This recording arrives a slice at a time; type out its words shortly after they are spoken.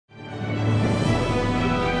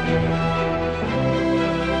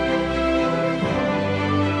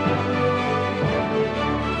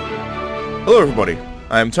Hello everybody,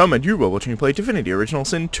 I am Tom and you are watching me play Divinity Original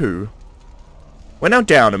Sin 2. We're now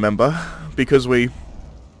down a member, because we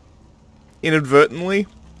inadvertently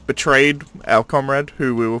betrayed our comrade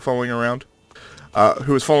who we were following around.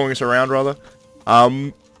 Who was following us around, rather.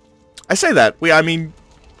 I say that,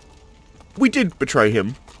 we did betray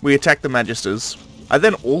him. We attacked the Magisters. I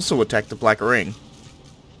then also attacked the Black Ring.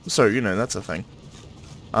 So, you know, that's a thing.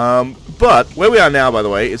 But where we are now, by the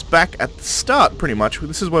way, is back at the start, pretty much.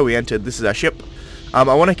 This is where we entered. This is our ship. I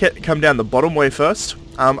want to come down the bottom way first.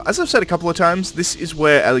 As I've said a couple of times, this is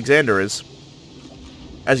where Alexander is,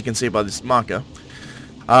 as you can see by this marker.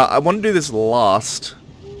 I want to do this last.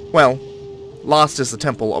 Well, last is the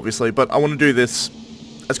temple, obviously, but I want to do this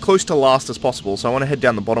as close to last as possible, so I want to head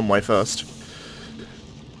down the bottom way first.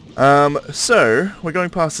 So, we're going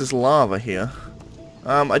past this lava here.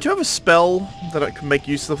 I do have a spell that I can make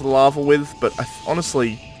use of the lava with, but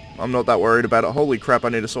honestly, I'm not that worried about it. Holy crap, I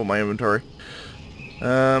need to sort my inventory.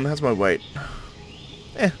 How's my weight?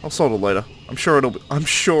 I'll sort it later. I'm sure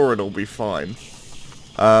it'll be fine.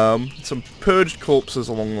 Some purged corpses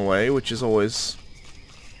along the way, which is always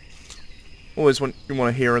what you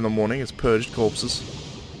want to hear in the morning, is purged corpses.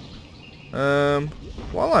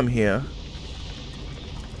 While I'm here,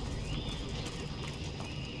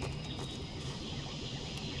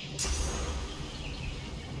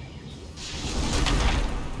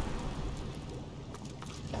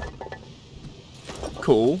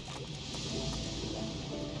 cool.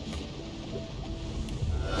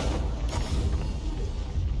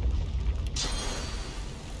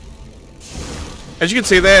 As you can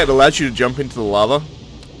see there, it allows you to jump into the lava.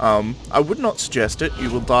 I would not suggest it. You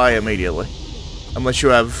will die immediately. Unless you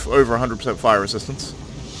have over 100% fire resistance.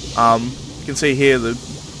 You can see here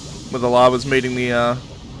where the lava's meeting the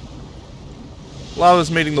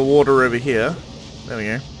water over here. There we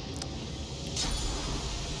go.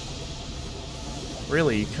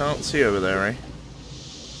 Really, you can't see over there, eh?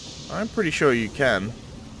 I'm pretty sure you can.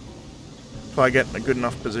 If I get in a good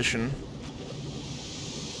enough position.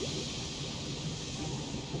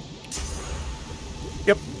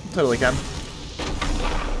 Yep, totally can.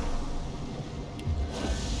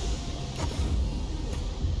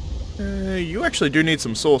 You actually do need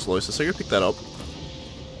some source, Losa, so go pick that up.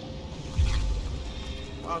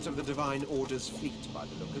 Part of the Divine Order's fleet, by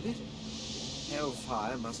the look of it.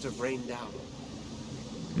 Hellfire must have rained down.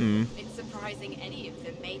 It's surprising any of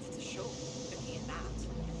them made it to shore, looking at that.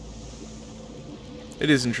 It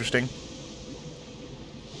is interesting.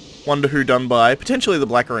 Wonder who done by. Potentially the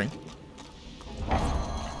Black Ring. I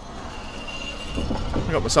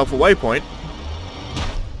got myself a waypoint.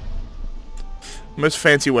 Most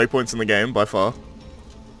fancy waypoints in the game, by far.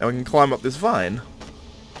 And we can climb up this vine.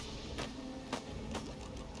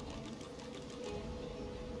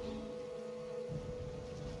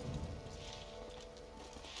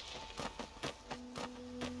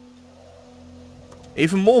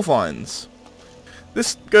 Even more vines.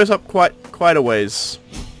 This goes up quite a ways.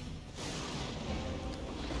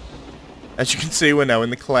 As you can see, we're now in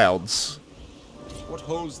the clouds. What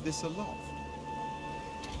holds this aloft?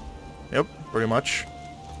 Yep, pretty much.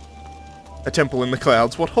 A temple in the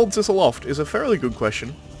clouds. What holds this aloft is a fairly good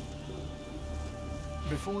question.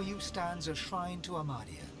 Before you stands a shrine to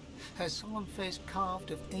Amadia, her solemn face carved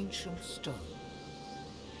of ancient stone.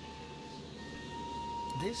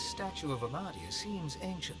 This statue of Amadia seems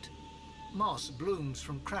ancient. Moss blooms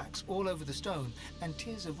from cracks all over the stone, and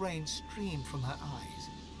tears of rain stream from her eyes.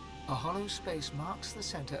 A hollow space marks the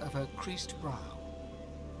center of her creased brow.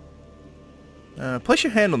 Place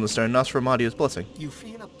your hand on the stone and ask for Amadia's blessing. You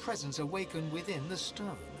feel a presence awaken within the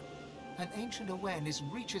stone. An ancient awareness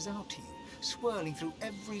reaches out to you, swirling through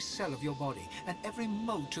every cell of your body and every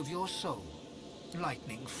mote of your soul.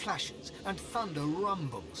 Lightning flashes and thunder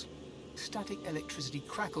rumbles. Static electricity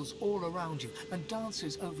crackles all around you and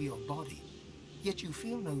dances over your body. Yet you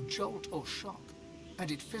feel no jolt or shock,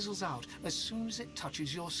 and it fizzles out as soon as it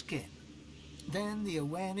touches your skin. Then the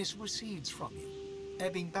awareness recedes from you,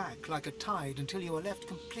 ebbing back like a tide until you are left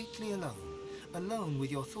completely alone. Alone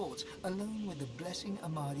with your thoughts, alone with the blessing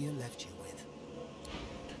Amadia left you with.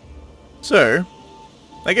 So,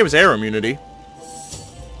 that gave us air immunity.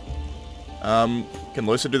 Can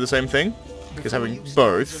Losa do the same thing? Because having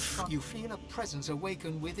both... You feel a presence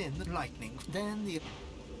awaken within the lightning. Then the...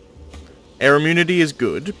 Air immunity is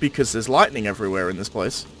good, because there's lightning everywhere in this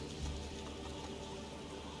place.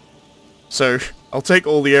 So, I'll take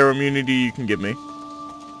all the air immunity you can give me.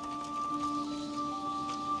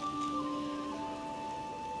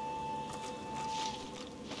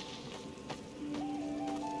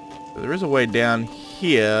 So there is a way down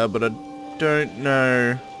here, but I don't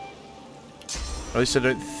know... At least I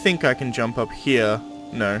don't think I can jump up here.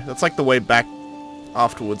 No, that's like the way back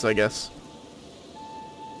afterwards, I guess.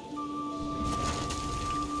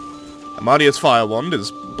 Amadia's fire wand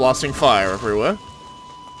is blasting fire everywhere.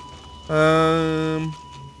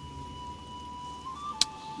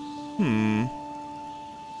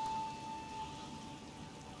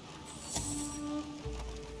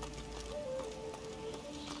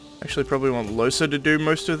 Actually, probably want Losa to do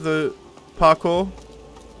most of the parkour.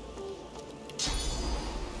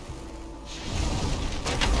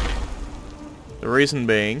 The reason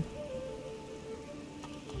being...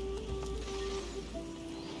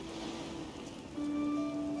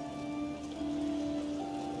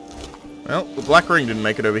 well, the black ring didn't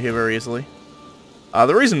make it over here very easily.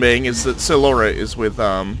 The reason being is that Sir Laura is with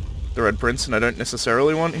the Red Prince, and I don't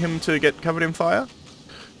necessarily want him to get covered in fire,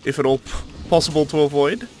 if at all possible to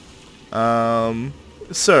avoid.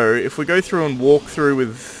 So, if we go through and walk through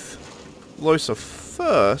with Losa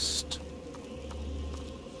first...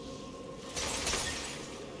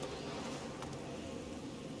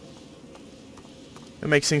 it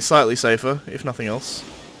makes things slightly safer, if nothing else.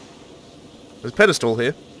 There's a pedestal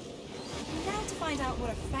here. Now to find out what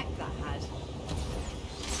effect that had.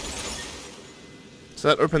 So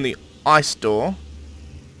that opened the ice door.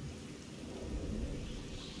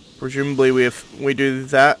 Presumably we do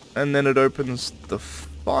that, and then it opens the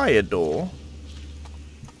fire door.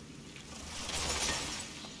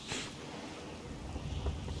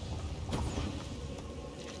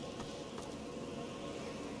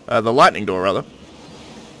 The lightning door, rather.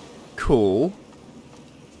 Cool.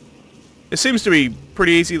 It seems to be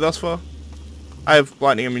pretty easy thus far. I have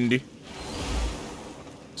lightning immunity,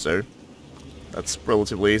 so that's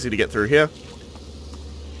relatively easy to get through here.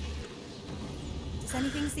 Does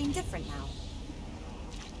anything seem different now?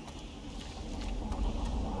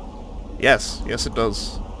 Yes, yes it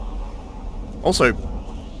does. Also,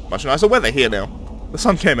 much nicer weather here now. The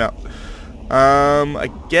sun came out. I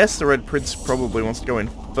guess the Red Prince probably wants to go in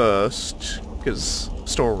first, because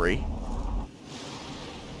story.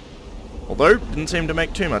 Although, didn't seem to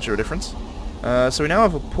make too much of a difference. So we now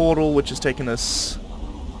have a portal which has taken us...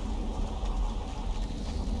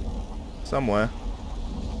 somewhere.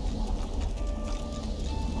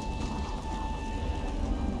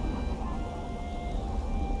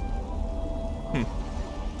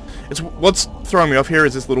 What's throwing me off here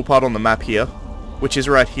is this little part on the map here, which is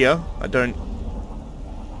right here. I don't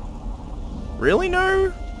really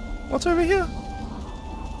know what's over here.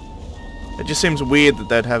 It just seems weird that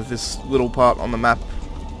they'd have this little part on the map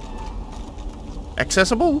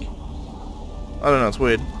accessible? I don't know, it's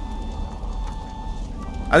weird.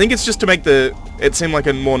 I think it's just to make it seem like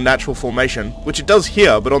a more natural formation, which it does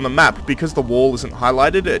here, but on the map, because the wall isn't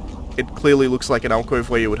highlighted, it clearly looks like an alcove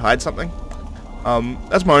where you would hide something.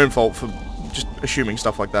 That's my own fault for just assuming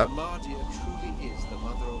stuff like that. Amadia truly is the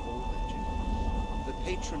mother of all magic, the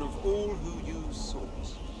patron of all who use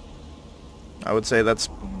swords. I would say that's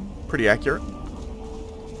pretty accurate.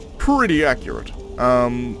 Pretty accurate.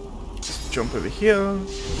 Let's jump over here.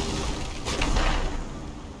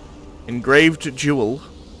 Engraved jewel.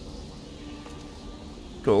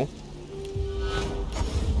 Cool.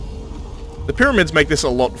 The pyramids make this a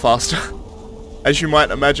lot faster, as you might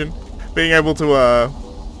imagine. Being able to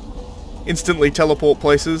instantly teleport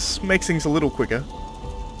places makes things a little quicker.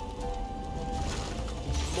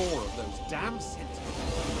 More of those damn sentinels.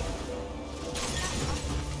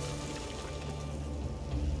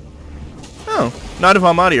 Oh, Knight of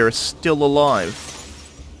Amadia is still alive.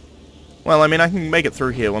 Well, I mean, I can make it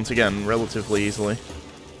through here once again relatively easily.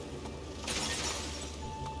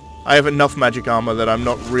 I have enough magic armor that I'm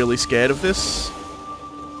not really scared of this.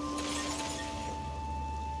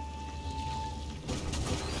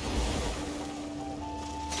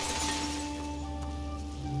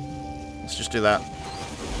 Let's just do that.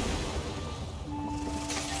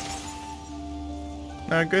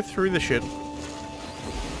 No, go through the shit.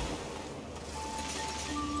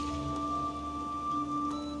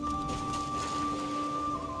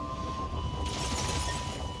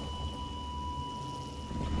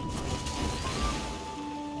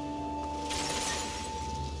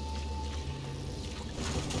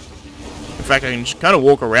 In fact, I can just kind of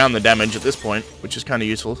walk around the damage at this point, which is kind of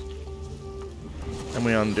useful. And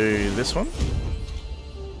we undo this one.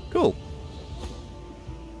 Cool.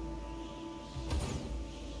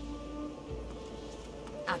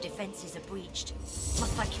 Our defenses are breached.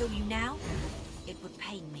 Must I kill you now? It would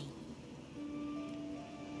pain me.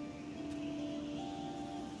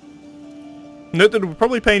 Note that it would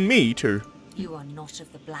probably pain me, too. You are not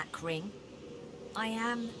of the Black Ring. I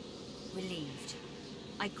am relieved.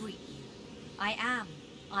 I greet you.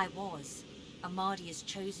 I was. Amadia's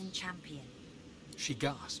chosen champion. She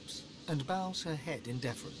gasps and bows her head in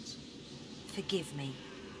deference. Forgive me.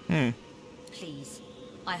 Please,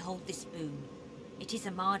 I hold this boon. It is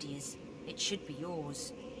Amadia's. It should be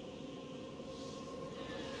yours.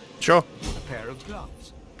 Sure. A pair of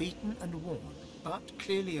gloves, beaten and worn, but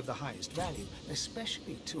clearly of the highest value,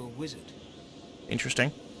 especially to a wizard.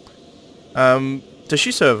 Interesting. Does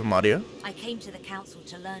she serve Amadia? I came to the council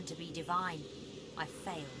to learn to be divine. I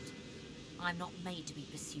failed. I'm not made to be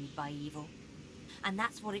pursued by evil. And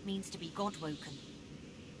that's what it means to be God-woken.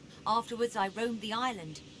 Afterwards, I roamed the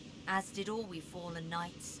island, as did all we fallen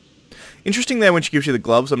knights. Interesting there when she gives you the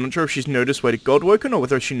gloves. I'm not sure if she's noticed where to Godwoken or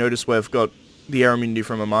whether she noticed where I've got the air immunity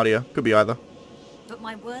from Amadia. Could be either. But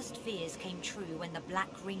my worst fears came true when the Black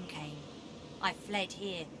Ring came. I fled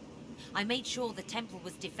here. I made sure the temple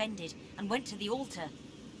was defended and went to the altar.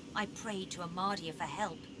 I prayed to Amadia for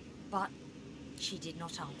help, but she did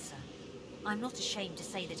not answer. I'm not ashamed to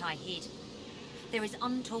say that I hid. There is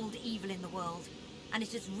untold evil in the world, and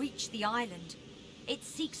it has reached the island. It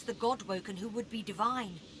seeks the God-woken who would be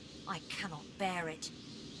divine. I cannot bear it.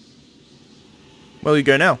 Well, you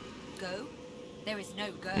go now. Go? There is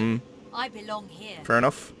no go. I belong here. Fair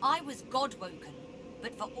enough. I was God-woken,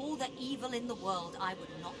 but for all the evil in the world, I would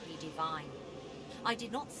not be divine. I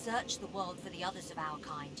did not search the world for the others of our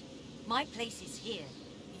kind. My place is here.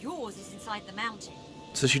 Yours is inside the mountain.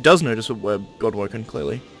 So she does notice we're Godwoken,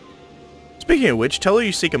 clearly. Speaking of which, tell her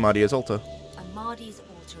you seek Amadia's altar. Amadia's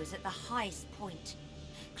altar is at the highest point.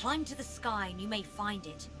 Climb to the sky and you may find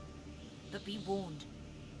it. But be warned,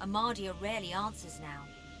 Amadia rarely answers now.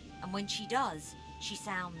 And when she does, she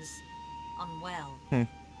sounds unwell.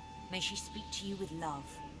 May she speak to you with love.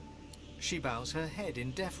 She bows her head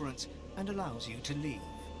in deference and allows you to leave.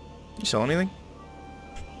 You sell anything?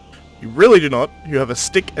 You really do not. You have a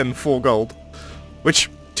stick and 4 gold. Which,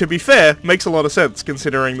 to be fair, makes a lot of sense,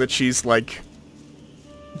 considering that she's, like,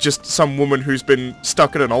 just some woman who's been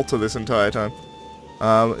stuck at an altar this entire time.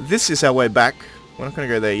 This is our way back. We're not going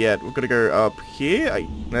to go there yet. We're going to go up here.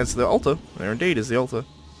 There's the altar. There indeed is the altar.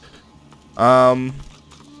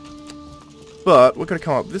 But we're going to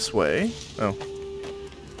come up this way. Oh.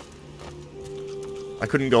 I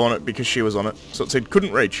couldn't go on it because she was on it, so it said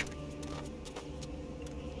couldn't reach.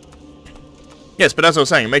 Yes, but as I was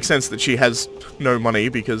saying, it makes sense that she has no money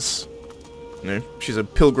because, you know, she's a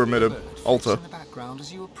pilgrim at an altar. In the background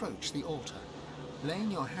as you approach the altar. Laying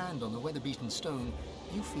your hand on the weather-beaten stone,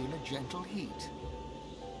 you feel a gentle heat.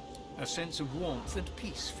 A sense of warmth and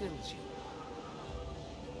peace fills you.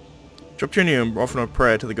 Drop your knee and offer a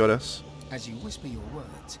prayer to the goddess. As you whisper your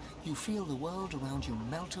words, you feel the world around you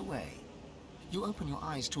melt away. You open your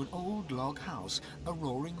eyes to an old log house, a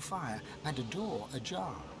roaring fire, and a door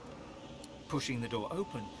ajar. Pushing the door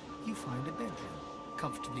open, you find a bedroom,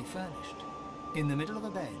 comfortably furnished. In the middle of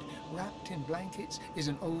a bed, wrapped in blankets, is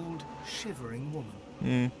an old, shivering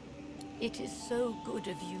woman. It is so good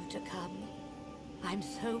of you to come. I'm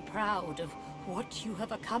so proud of what you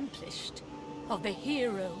have accomplished, of the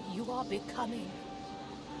hero you are becoming.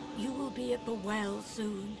 You will be at the well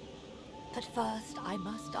soon, but first I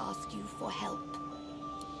must ask you for help.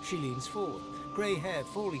 She leans forward, grey hair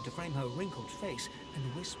falling to frame her wrinkled face, and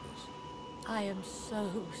whispers. I am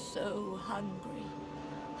so hungry.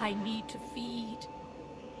 I need to feed.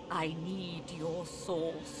 I need your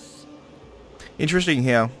sauce. Interesting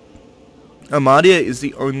here. Amadia is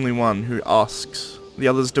the only one who asks. The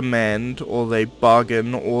others demand, or they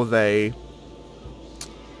bargain, or they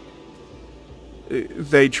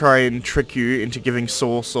try and trick you into giving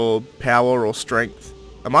sauce or power or strength.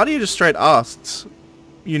 Amadia just straight asks,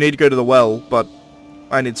 you need to go to the well, but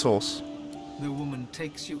I need sauce. The woman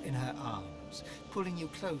takes you in her arms, pulling you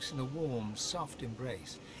close in a warm, soft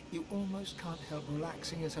embrace. You almost can't help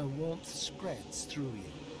relaxing as her warmth spreads through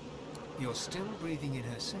you. You're still breathing in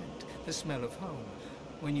her scent, the smell of home,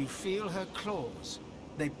 when you feel her claws.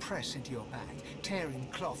 They press into your back, tearing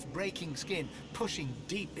cloth, breaking skin, pushing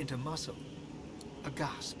deep into muscle. A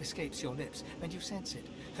gasp escapes your lips, and you sense it,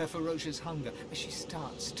 her ferocious hunger as she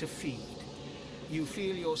starts to feed. You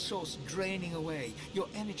feel your sauce draining away, your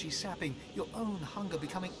energy sapping, your own hunger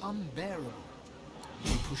becoming unbearable.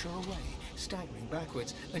 You push her away, staggering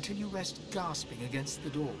backwards, until you rest gasping against the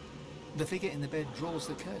door. The figure in the bed draws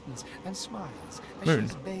the curtains and smiles as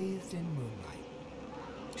she's bathed in moonlight.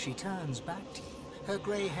 She turns back to you, her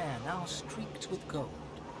grey hair now streaked with gold.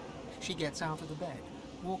 She gets out of the bed,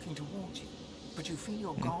 walking towards you, but you feel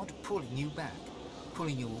your god pulling you back,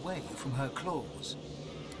 pulling you away from her claws.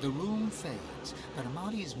 The room fades, but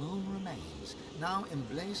Amadia's moon remains, now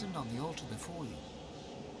emblazoned on the altar before you.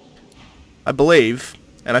 I believe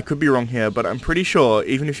and I could be wrong here, but I'm pretty sure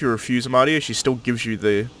even if you refuse Amadia, she still gives you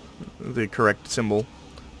the correct symbol.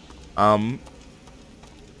 And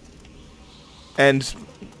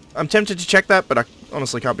I'm tempted to check that, but I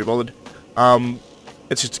honestly can't be bothered.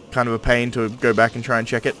 It's just kind of a pain to go back and try and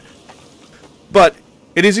check it. But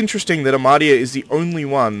it is interesting that Amadia is the only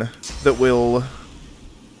one that will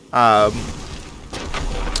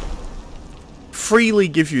freely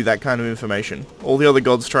give you that kind of information. All the other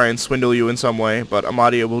gods try and swindle you in some way, but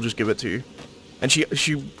Amadia will just give it to you. And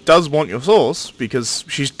she does want your source, because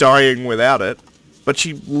she's dying without it, but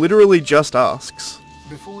she literally just asks.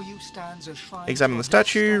 Before you stands a shrine. Examine the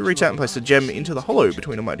statue, reach out and place the gem into the hollow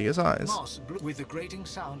between Amadia's eyes. With the grating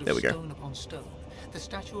sound of There we go. stone upon stone, the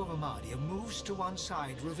statue of Amadia moves to one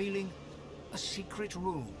side, revealing a secret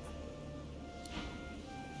room.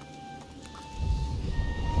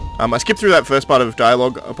 I skipped through that first part of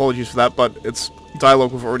dialogue, apologies for that, but it's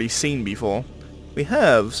dialogue we've already seen before. We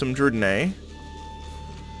have some Drudene,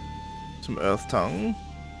 some Earth Tongue,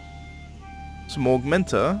 some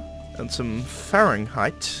Augmenta, and some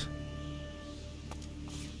Fahrenheit.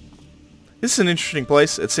 This is an interesting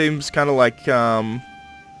place. It seems kind of like either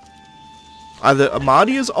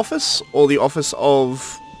Amadia's office or the office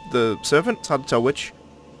of the servant. It's hard to tell which.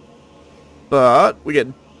 But we get...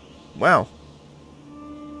 wow.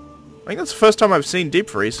 I think that's the first time I've seen Deep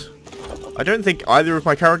Freeze. I don't think either of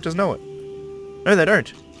my characters know it. No, they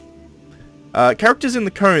don't. Characters in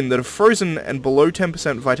the cone that are frozen and below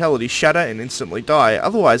 10% vitality shatter and instantly die.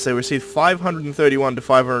 Otherwise, they receive 531 to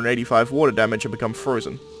 585 water damage and become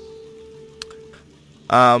frozen.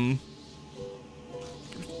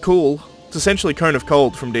 Cool. It's essentially Cone of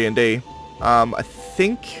Cold from D&D. I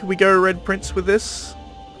think we go Red Prince with this.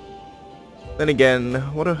 Then again,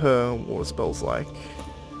 what are her water spells like?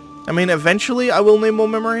 I mean, eventually I will need more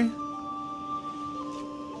memory.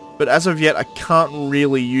 But as of yet, I can't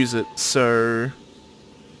really use it, so...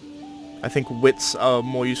 I think wits are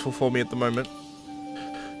more useful for me at the moment.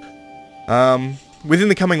 Within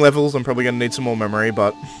the coming levels, I'm probably going to need some more memory,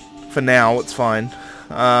 but for now, it's fine.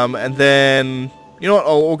 And then... you know what,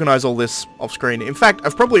 I'll organise all this off-screen. In fact,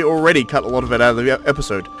 I've probably already cut a lot of it out of the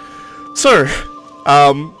episode. So,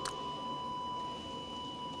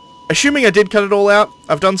 assuming I did cut it all out,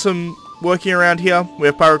 I've done some working around here. We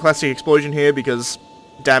have Pyroclastic Explosion here because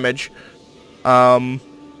damage.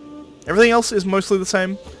 Everything else is mostly the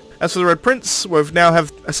same. As for the Red Prince, we now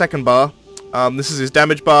have a second bar. This is his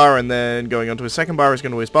damage bar, and then going on to his second bar is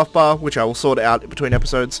going to be his buff bar, which I will sort out between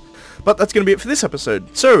episodes. But that's going to be it for this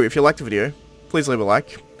episode. So, if you liked the video, please leave a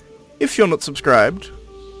like. If you're not subscribed,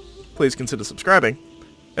 please consider subscribing.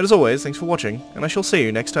 And as always, thanks for watching, and I shall see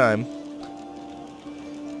you next time.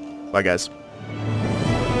 Bye, guys.